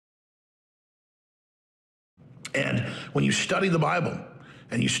And when you study the Bible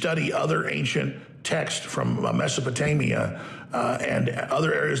and you study other ancient texts from Mesopotamia and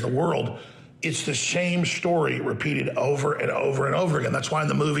other areas of the world, it's the same story repeated over and over and over again. That's why in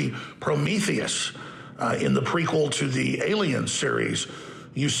the movie Prometheus, in the prequel to the Alien series,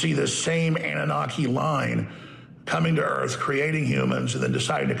 you see the same Anunnaki line coming to Earth, creating humans, and then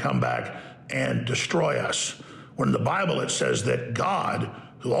deciding to come back and destroy us. When in the Bible it says that God,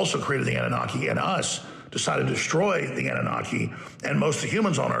 who also created the Anunnaki and us, decided to destroy the Anunnaki and most of the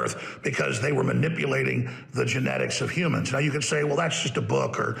humans on Earth because they were manipulating the genetics of humans. Now you can say, well, that's just a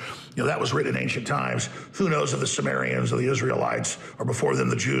book, or that was written in ancient times. Who knows if the Sumerians or the Israelites or before them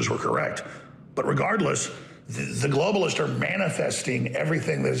the Jews were correct? But regardless, the globalists are manifesting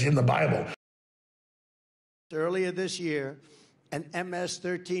everything that's in the Bible. Earlier this year, an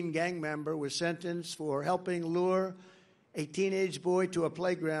MS-13 gang member was sentenced for helping lure a teenage boy to a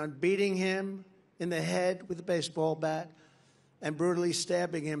playground, beating him in the head with a baseball bat, and brutally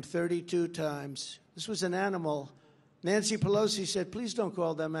stabbing him 32 times. This was an animal. Nancy Pelosi said, please don't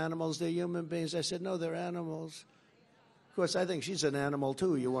call them animals, they're human beings. I said, no, they're animals. Of course, I think she's an animal,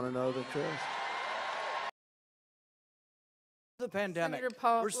 too. You want to know the truth? The pandemic.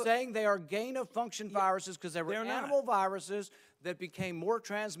 Paul, we're saying they are gain-of-function viruses because they were animal viruses that became more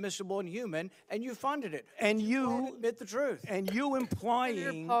transmissible in human, and you funded it. And you admit the truth. And you implying...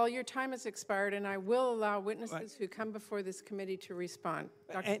 Senator Paul, your time has expired, and I will allow witnesses who come before this committee to respond.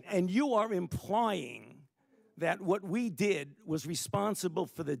 And you are implying that what we did was responsible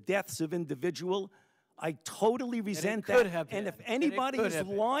for the deaths of individual. I totally resent that. And if anybody is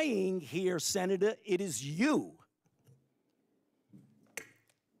lying here, Senator, it is you.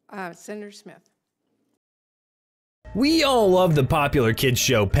 Senator Smith. We all love the popular kids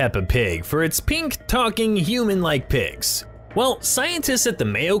show Peppa Pig for its pink, talking, human-like pigs. Well, scientists at the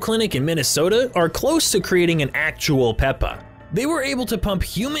Mayo Clinic in Minnesota are close to creating an actual Peppa. They were able to pump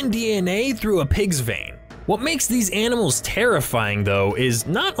human DNA through a pig's vein. What makes these animals terrifying, though, is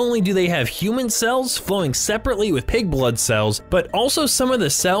not only do they have human cells flowing separately with pig blood cells, but also some of the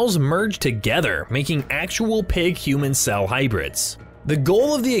cells merge together, making actual pig-human cell hybrids. The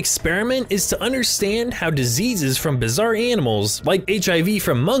goal of the experiment is to understand how diseases from bizarre animals, like HIV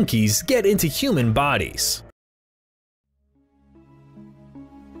from monkeys, get into human bodies.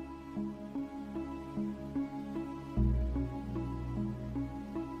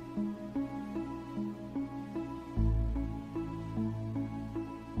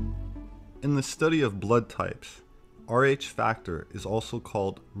 In the study of blood types, Rh factor is also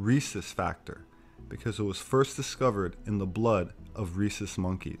called rhesus factor because it was first discovered in the blood of rhesus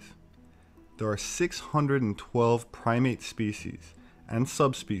monkeys. There are 612 primate species and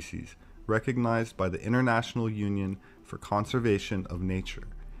subspecies recognized by the International Union for Conservation of Nature,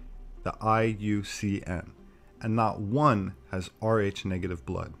 the IUCN, and not one has Rh negative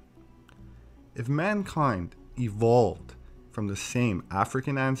blood. If mankind evolved from the same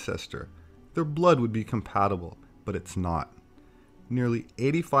African ancestor, their blood would be compatible, but it's not. Nearly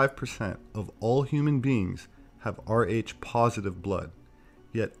 85% of all human beings have Rh positive blood,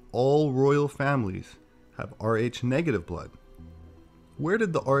 yet all royal families have Rh negative blood. Where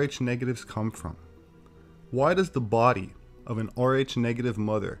did the Rh negatives come from? Why does the body of an Rh negative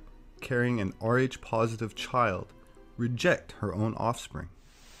mother carrying an Rh positive child reject her own offspring?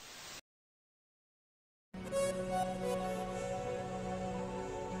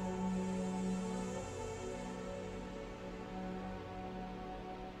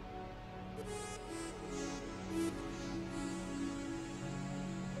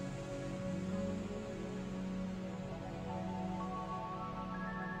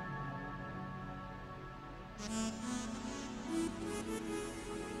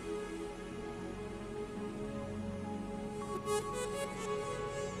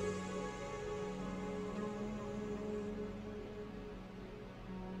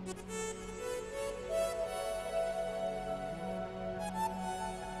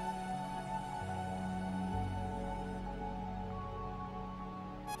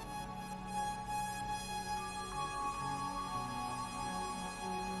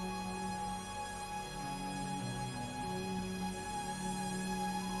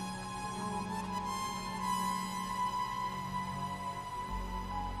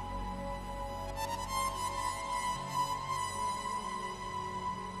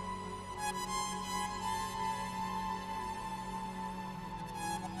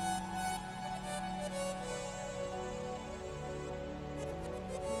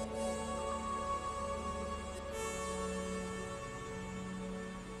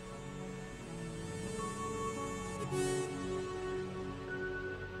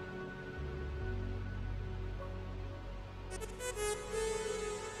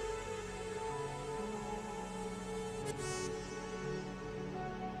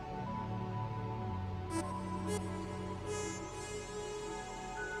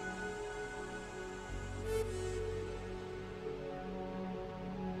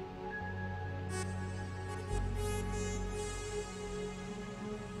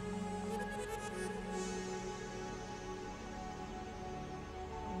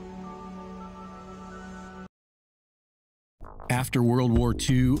 After World War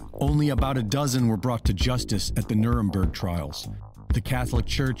II, only about a dozen were brought to justice at the Nuremberg trials. The Catholic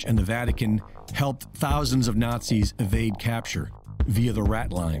Church and the Vatican helped thousands of Nazis evade capture via the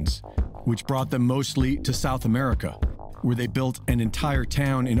rat lines, which brought them mostly to South America, where they built an entire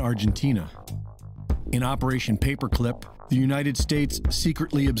town in Argentina. In Operation Paperclip, the United States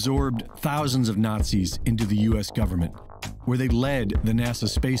secretly absorbed thousands of Nazis into the U.S. government, where they led the NASA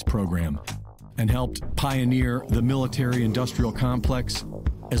space program and helped pioneer the military-industrial complex,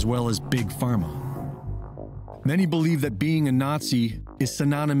 as well as Big Pharma. Many believe that being a Nazi is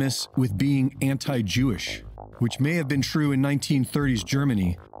synonymous with being anti-Jewish, which may have been true in 1930s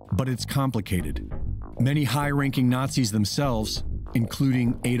Germany, but it's complicated. Many high-ranking Nazis themselves,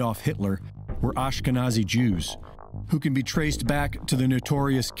 including Adolf Hitler, were Ashkenazi Jews, who can be traced back to the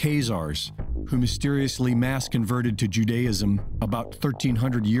notorious Khazars, who mysteriously mass-converted to Judaism about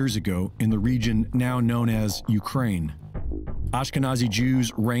 1,300 years ago in the region now known as Ukraine. Ashkenazi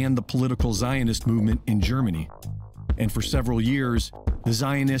Jews ran the political Zionist movement in Germany, and for several years, the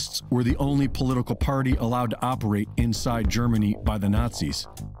Zionists were the only political party allowed to operate inside Germany by the Nazis.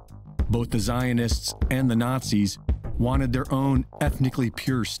 Both the Zionists and the Nazis wanted their own ethnically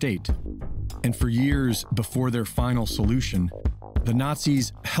pure state, and for years before their final solution, the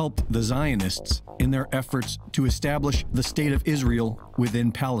Nazis helped the Zionists in their efforts to establish the State of Israel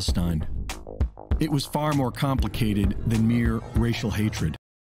within Palestine. It was far more complicated than mere racial hatred.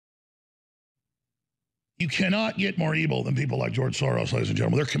 You cannot get more evil than people like George Soros, ladies and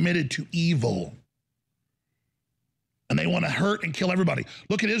gentlemen. They're committed to evil. And they want to hurt and kill everybody.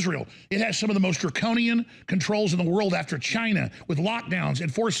 Look at Israel. It has some of the most draconian controls in the world after China, with lockdowns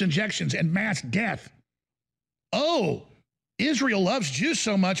and forced injections and mass death. Oh, Israel loves Jews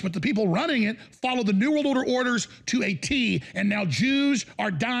so much, but the people running it follow the New World Order orders to a T, and now Jews are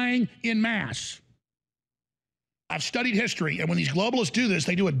dying in mass. I've studied history, and when these globalists do this,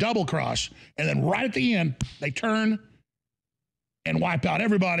 they do a double cross, and then right at the end, they turn and wipe out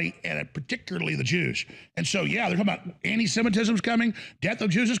everybody, and particularly the Jews. And so, yeah, they're talking about anti-Semitism's coming, death of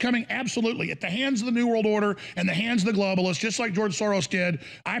Jews is coming, absolutely. At the hands of the New World Order and the hands of the globalists, just like George Soros did,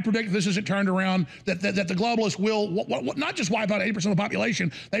 I predict if this isn't turned around, that the globalists will not just wipe out 80% of the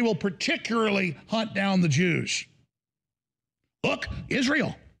population, they will particularly hunt down the Jews. Look,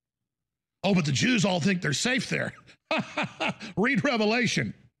 Israel. Oh, but the Jews all think they're safe there. Read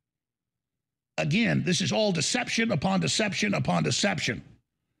Revelation. Again, this is all deception upon deception upon deception.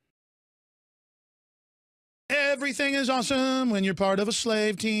 Everything is awesome when you're part of a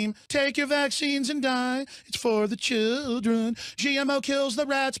slave team. Take your vaccines and die. It's for the children. GMO kills the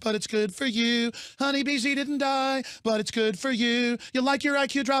rats, but it's good for you. Honeybees didn't die, but it's good for you. You like your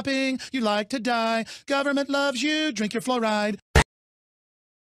IQ dropping, you like to die. Government loves you, drink your fluoride.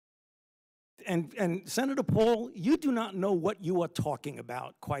 And Senator Paul, you do not know what you are talking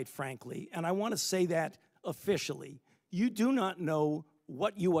about, quite frankly. And I want to say that officially. You do not know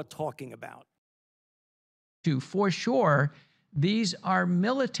what you are talking about. For sure, these are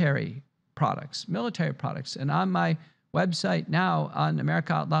military products. And on my website now, on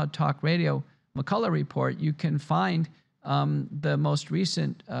America Out Loud Talk Radio, McCullough Report, you can find the most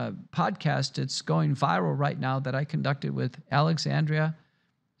recent podcast. It's going viral right now that I conducted with Alexandria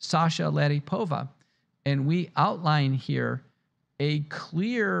Sasha Laripova. And we outline here a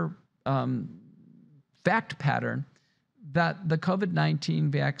clear fact pattern that the COVID-19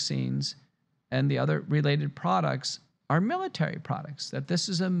 vaccines and the other related products are military products, that this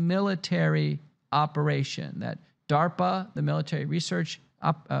is a military operation, that DARPA, the military research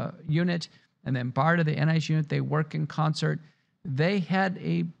unit, and then BARDA, the NIH unit, they work in concert. They had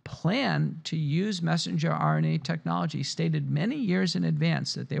a plan to use messenger RNA technology, stated many years in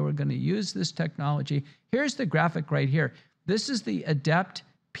advance that they were going to use this technology. Here's the graphic right here. This is the ADEPT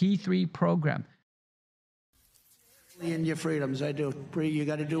P3 program. In your freedoms, I do. You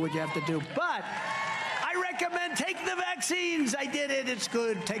got to do what you have to do. But I recommend take the vaccines. I did it. It's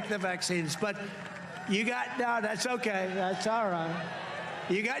good. Take the vaccines. But you got, no, that's okay. That's all right.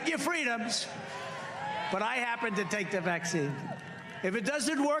 You got your freedoms. But I happen to take the vaccine. If it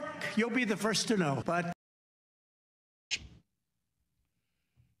doesn't work, you'll be the first to know. But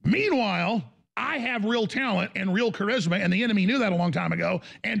meanwhile, I have real talent and real charisma, and the enemy knew that a long time ago.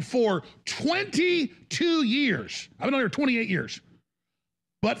 And for 22 years, I've been on here 28 years,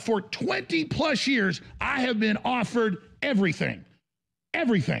 but for 20 plus years, I have been offered everything.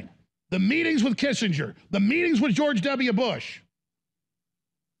 Everything. The meetings with Kissinger, the meetings with George W. Bush,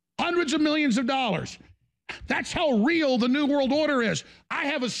 hundreds of millions of dollars. That's how real the New World Order is. I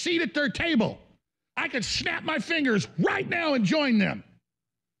have a seat at their table. I could snap my fingers right now and join them.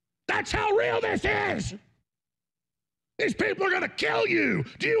 That's how real this is. These people are going to kill you.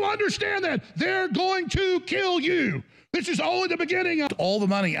 Do you understand that? They're going to kill you. This is only the beginning of all the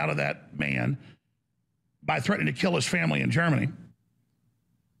money out of that man by threatening to kill his family in Germany.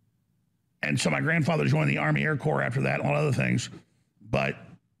 And so my grandfather joined the Army Air Corps after that and all other things. But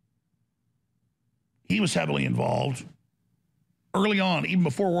he was heavily involved early on, even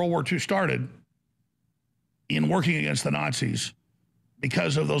before World War II started, in working against the Nazis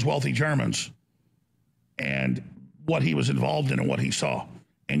because of those wealthy Germans and what he was involved in and what he saw.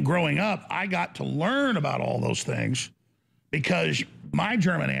 And growing up, I got to learn about all those things because my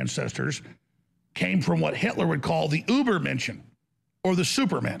German ancestors came from what Hitler would call the Übermenschen, or the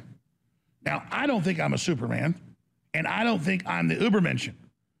Superman. Now, I don't think I'm a Superman, and I don't think I'm the Übermenschen.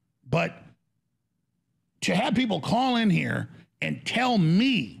 But to have people call in here and tell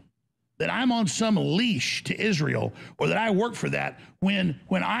me that I'm on some leash to Israel or that I work for that when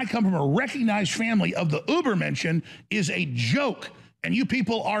I come from a recognized family of the Übermenschen is a joke. And you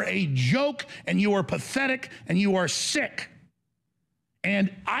people are a joke, and you are pathetic, and you are sick.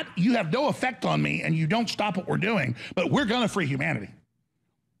 And you have no effect on me, and you don't stop what we're doing, but we're going to free humanity.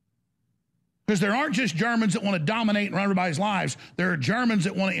 Because there aren't just Germans that want to dominate and run everybody's lives. There are Germans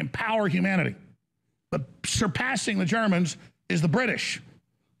that want to empower humanity. But surpassing the Germans is the British.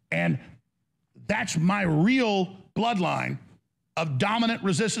 And that's my real bloodline of dominant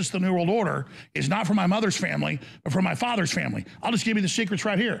resistance to the New World Order, is not from my mother's family, but from my father's family. I'll just give you the secrets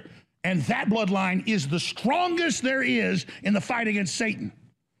right here. And that bloodline is the strongest there is in the fight against Satan.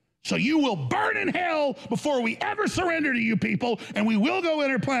 So you will burn in hell before we ever surrender to you people, and we will go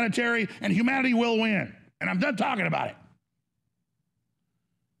interplanetary, and humanity will win. And I'm done talking about it.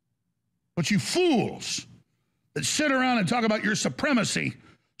 But you fools that sit around and talk about your supremacy,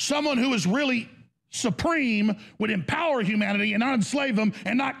 someone who is really supreme would empower humanity and not enslave them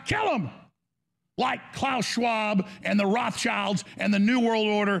and not kill them, like Klaus Schwab and the Rothschilds and the New World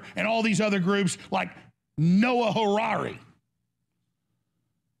Order and all these other groups like Noah Harari.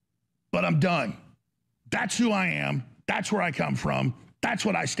 But I'm done. That's who I am. That's where I come from. That's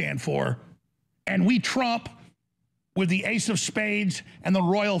what I stand for. And we trump with the ace of spades and the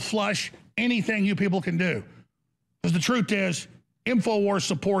royal flush anything you people can do. Because the truth is, InfoWars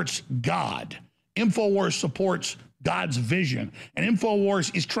supports God. InfoWars supports God's vision. And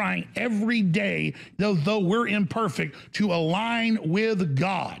InfoWars is trying every day, though we're imperfect, to align with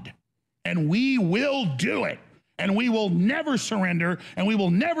God. And we will do it. And we will never surrender, and we will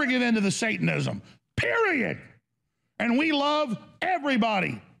never give in to the Satanism, period. And we love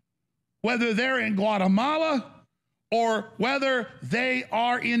everybody, whether they're in Guatemala or whether they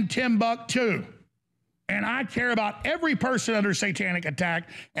are in Timbuktu. And I care about every person under satanic attack,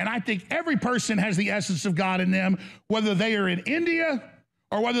 and I think every person has the essence of God in them, whether they are in India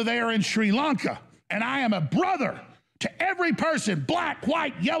or whether they are in Sri Lanka. And I am a brother to every person, black,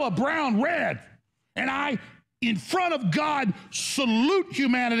 white, yellow, brown, red. And I, in front of God, salute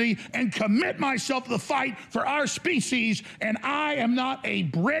humanity and commit myself to the fight for our species. And I am not a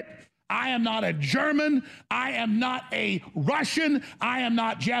Brit. I am not a German. I am not a Russian. I am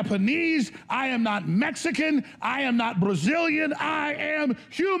not Japanese. I am not Mexican. I am not Brazilian. I am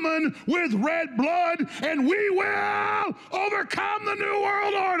human with red blood, and we will overcome the New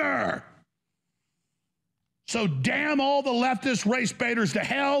World Order. So damn all the leftist race baiters to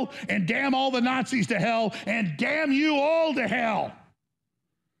hell, and damn all the Nazis to hell, and damn you all to hell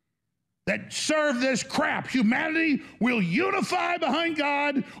that serve this crap. Humanity will unify behind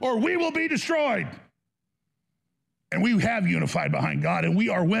God, or we will be destroyed. And we have unified behind God, and we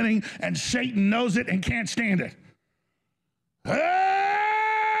are winning, and Satan knows it and can't stand it. You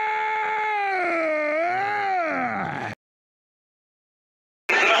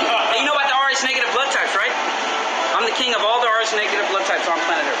know about the RH negative blood types, right? I'm the king of all the RH negative blood types on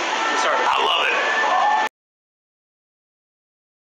planet Earth. Sorry. I love